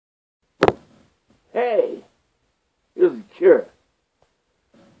Hey, here's a cure.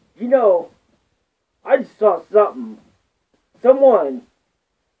 You know, I just saw something. Someone,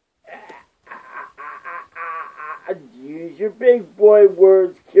 use your big boy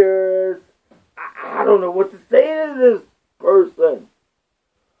words, Curious. I don't know what to say to this person.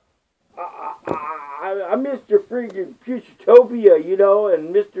 I'm Mr. Friggin' Futuretopia, you know,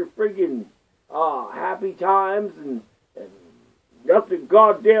 and Mr. Friggin' Happy Times, and nothing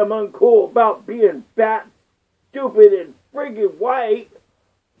goddamn uncool about being fat, stupid, and friggin' white.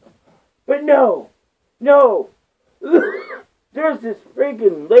 But no, there's this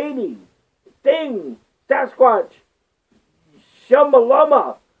friggin' lady, thing, Sasquatch,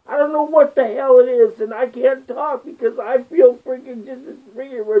 Shummalumma. I don't know what the hell it is, and I can't talk because I feel freaking just as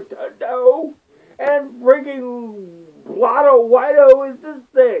freaking rotundo and freaking blotto whito is this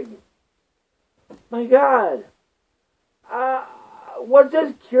thing. My God. What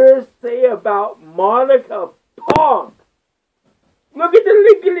does Curious say about Monica Punk? Look at the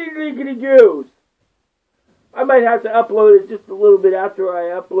lickety goose. I might have to upload it just a little bit after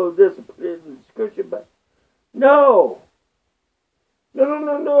I upload this and put it in the description, but no.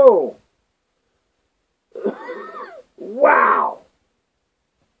 Wow.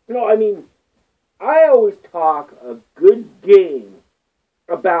 I mean, I always talk a good game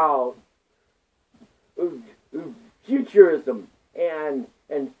about futurism and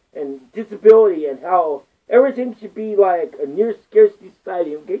disability and how everything should be like a near scarcity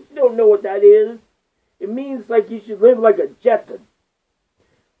society. In case you don't know what that is, it means like you should live like a Jetson.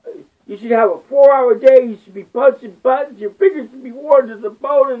 You should have a 4-hour day, you should be punching buttons, your fingers should be worn to the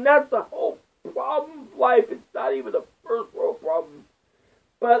bone, and that's the whole problem of life. It's not even a first world problem,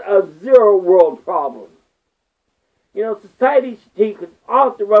 but a zero world problem. Society should take it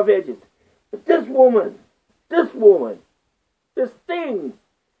off the rough edges. But this woman, this thing,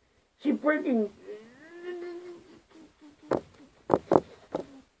 she freaking,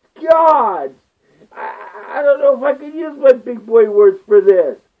 God, I don't know if I can use my big boy words for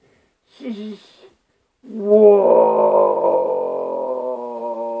this. Whoa.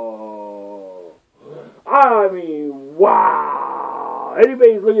 I mean, wow.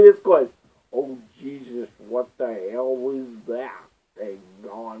 Anybody's looking at this going, oh, Jesus, what the hell was that thing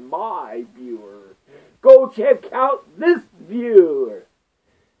on my viewer? Go check out this viewer.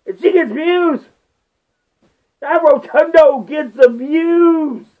 And she gets views. That Rotundo gets the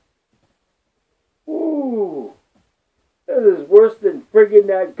views. Ooh. This is worse than friggin'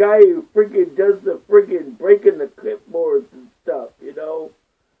 that guy who friggin' does the friggin' breaking the clipboards and stuff, you know?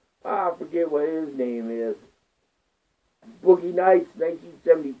 I forget what his name is. Boogie Nights,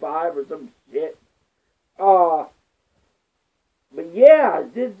 1975 or some shit. But yeah,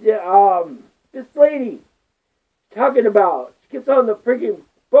 this lady talking about, she gets on the friggin'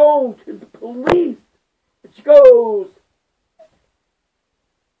 phone to the police, and she goes,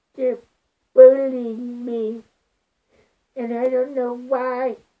 they're bullying me. And I don't know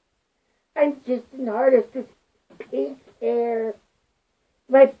why. I'm just an artist with pink hair.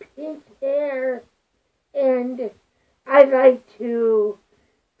 My pink hair. And I like to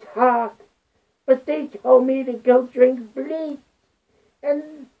talk. But they told me to go drink bleach.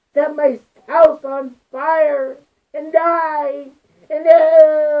 And set my house on fire. And die. And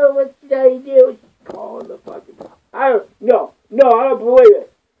what should I do? She's calling the fucking... No, I don't believe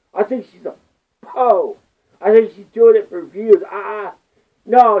it. I think she's a po. I think she's doing it for views.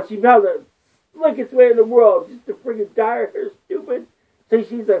 No, she found the slickest way in the world just to friggin' dye her hair stupid. So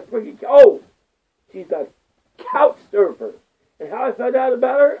she's a friggin', she's a couch surfer. And how I found out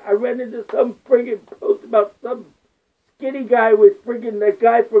about her, I ran into some friggin' post about some skinny guy with friggin' that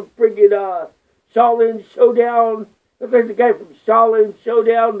guy from friggin' Shaolin Showdown. Looks like the guy from Shaolin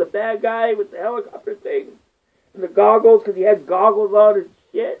Showdown, the bad guy with the helicopter thing. And the goggles, because he had goggles on and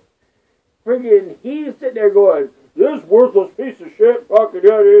shit. Friggin', he's sitting there going, this worthless piece of shit, fucking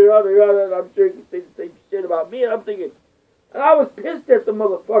yada, yada, yada, and I'm sure he can say the same shit about me, and I'm thinking, and I was pissed at the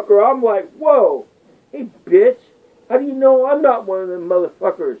motherfucker. I'm like, whoa, hey, bitch, how do you know I'm not one of them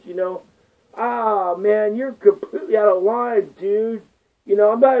motherfuckers, you know? Man, you're completely out of line, dude.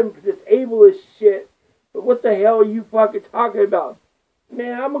 I'm not even disabled as shit, but what the hell are you fucking talking about?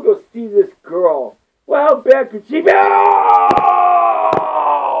 Man, I'm gonna go see this girl. Well, how bad could she be?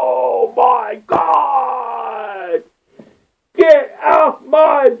 Oh my God! Get off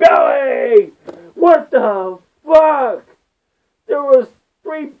my belly! What the fuck? There was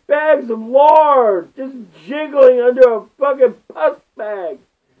 3 bags of lard just jiggling under a fucking pus bag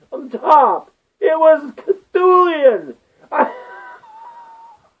on top. It was Cthulian.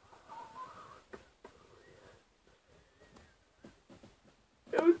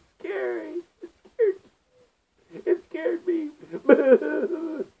 It was scary. It scared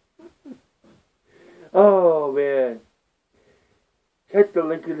Oh, man. Check the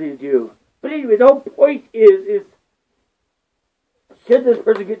link in the review. But anyway, the whole point is should this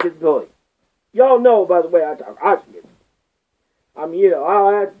person get disability? Y'all know, by the way, I should get. I mean, you know, all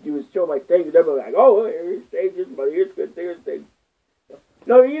I have to do is show my thing, and they'll be like, "Oh, here's stages, but here's good thing, here's thing."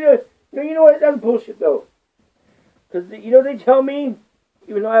 No, you know what? That's bullshit though. Because they tell me,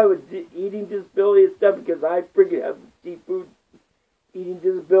 even though I have an eating disability and stuff, because I freaking have seafood eating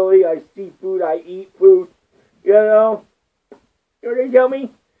disability, I see food, I eat food. You know what they tell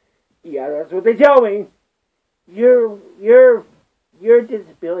me? Yeah, that's what they tell me. Your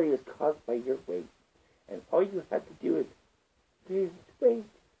disability is caused by your weight, and all you have to do is lose weight.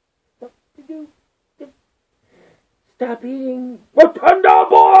 What to do? Just stop eating Rotunda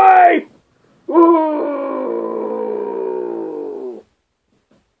Boy. Ooh.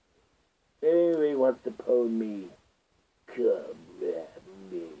 Anybody wants to pwn me? Come at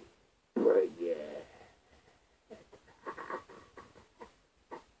me, bring it.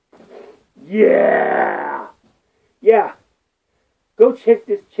 Yeah. Go check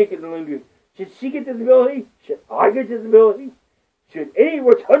this chick in the living. Should she get disability? Should I get disability? Should any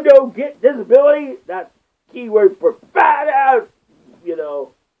rotundo get disability? That's keyword for badass.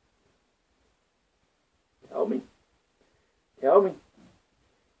 Tell me.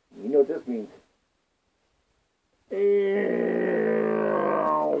 You know what this means.